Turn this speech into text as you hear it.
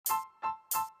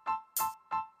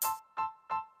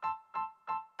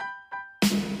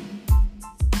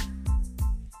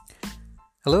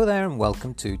Hello there and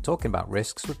welcome to Talking About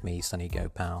Risks with me, Sunny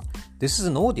Gopal. This is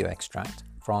an audio extract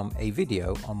from a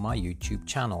video on my YouTube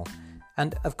channel.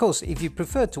 And of course, if you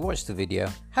prefer to watch the video,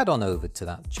 head on over to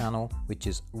that channel, which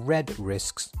is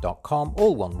redrisks.com,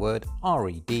 all one word,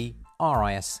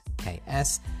 REDRISKS,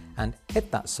 and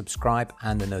hit that subscribe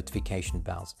and the notification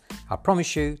bells. I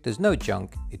promise you, there's no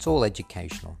junk, it's all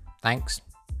educational. Thanks,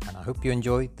 and I hope you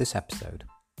enjoy this episode.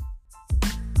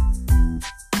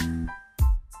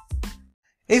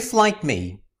 If, like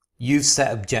me, you've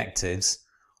set objectives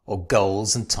or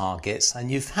goals and targets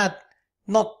and you've had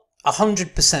not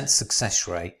 100% success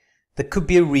rate, there could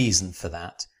be a reason for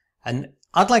that. And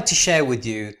I'd like to share with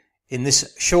you in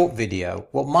this short video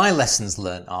what my lessons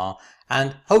learned are,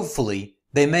 and hopefully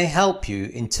they may help you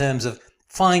in terms of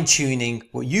fine-tuning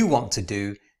what you want to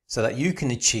do so that you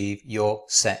can achieve your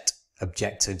set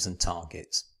objectives and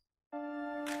targets.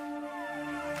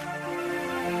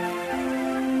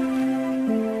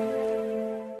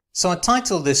 So I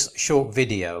titled this short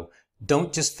video,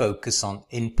 Don't Just Focus on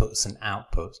Inputs and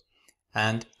Outputs.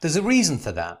 And there's a reason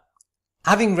for that.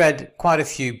 Having read quite a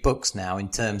few books now in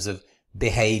terms of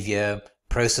behavior,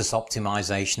 process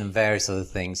optimization and various other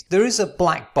things, there is a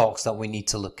black box that we need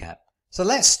to look at. So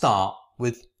let's start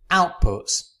with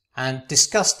outputs and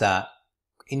discuss that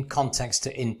in context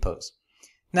to inputs.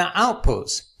 Now,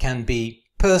 outputs can be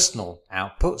personal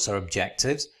outputs or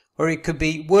objectives, or it could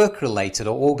be work-related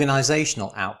or organizational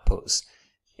outputs.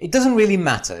 It doesn't really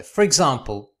matter. For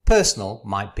example, personal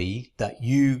might be that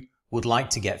you would like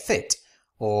to get fit,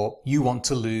 or you want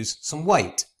to lose some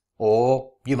weight,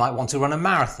 or you might want to run a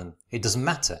marathon. It doesn't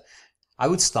matter. I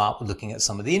would start with looking at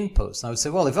some of the inputs. And I would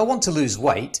say, well, if I want to lose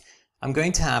weight, I'm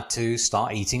going to have to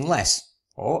start eating less,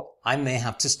 or I may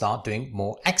have to start doing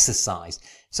more exercise.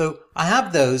 So I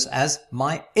have those as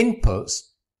my inputs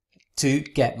to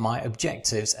get my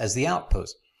objectives as the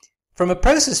outputs. From a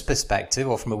process perspective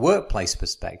or from a workplace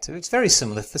perspective, it's very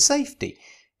similar for safety.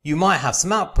 You might have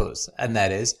some outputs, and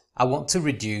that is, I want to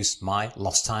reduce my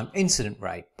lost time incident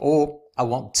rate, or I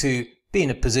want to be in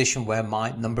a position where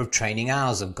my number of training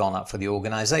hours have gone up for the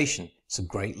organization. It's a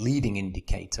great leading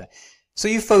indicator. So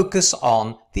you focus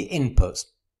on the inputs.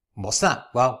 What's that?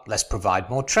 Well, let's provide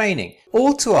more training.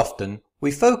 All too often,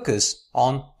 we focus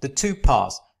on the two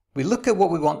parts. We look at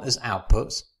what we want as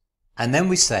outputs, and then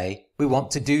we say we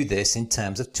want to do this in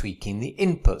terms of tweaking the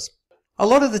inputs. A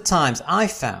lot of the times I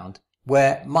found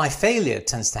where my failure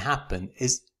tends to happen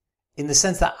is in the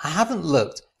sense that I haven't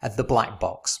looked at the black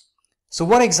box. So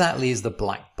what exactly is the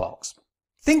black box?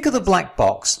 Think of the black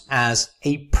box as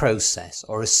a process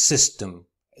or a system,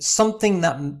 something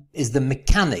that is the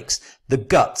mechanics, the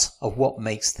guts of what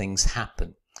makes things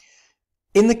happen.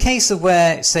 In the case of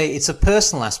where, say, it's a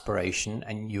personal aspiration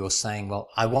and you're saying, well,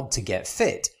 I want to get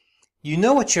fit, you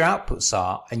know what your outputs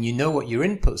are and you know what your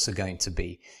inputs are going to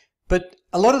be. But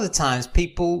a lot of the times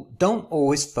people don't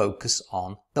always focus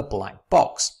on the black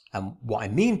box. And what I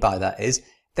mean by that is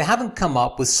they haven't come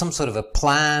up with some sort of a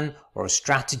plan or a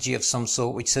strategy of some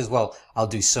sort which says, well, I'll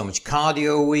do so much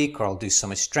cardio a week or I'll do so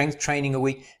much strength training a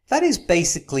week. That is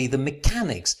basically the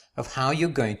mechanics of how you're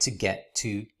going to get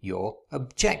to your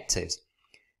objectives.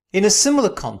 In a similar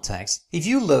context, if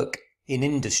you look in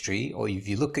industry or if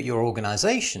you look at your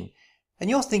organization and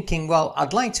you're thinking, well,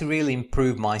 I'd like to really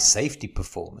improve my safety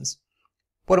performance,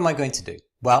 what am I going to do?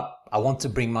 Well, I want to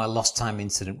bring my lost time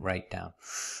incident rate down.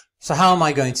 So how am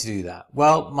I going to do that?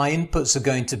 Well, my inputs are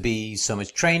going to be so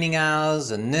much training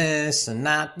hours and this and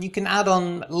that. You can add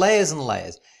on layers and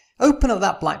layers. Open up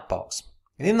that black box.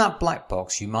 And in that black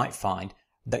box, you might find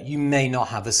that you may not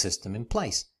have a system in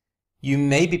place. You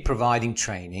may be providing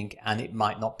training and it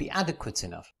might not be adequate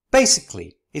enough.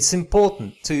 Basically, it's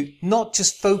important to not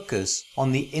just focus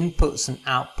on the inputs and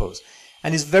outputs.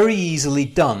 And it's very easily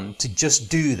done to just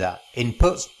do that.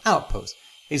 Inputs, outputs.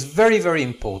 It's very, very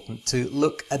important to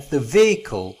look at the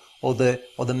vehicle or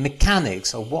the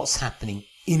mechanics of what's happening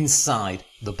inside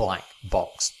the black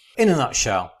box. In a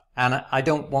nutshell, and I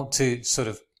don't want to sort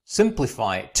of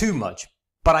simplify it too much,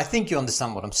 but I think you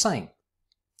understand what I'm saying.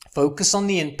 Focus on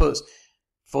the inputs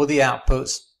for the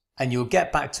outputs and you'll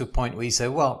get back to a point where you say,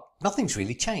 well, nothing's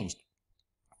really changed.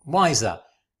 Why is that?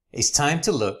 It's time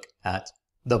to look at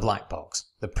the black box,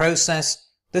 the process,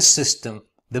 the system,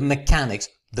 the mechanics,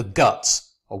 the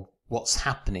guts of what's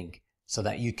happening so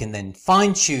that you can then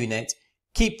fine-tune it,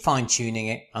 keep fine-tuning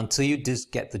it until you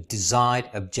just get the desired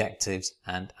objectives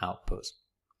and outputs.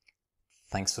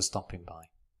 Thanks for stopping by.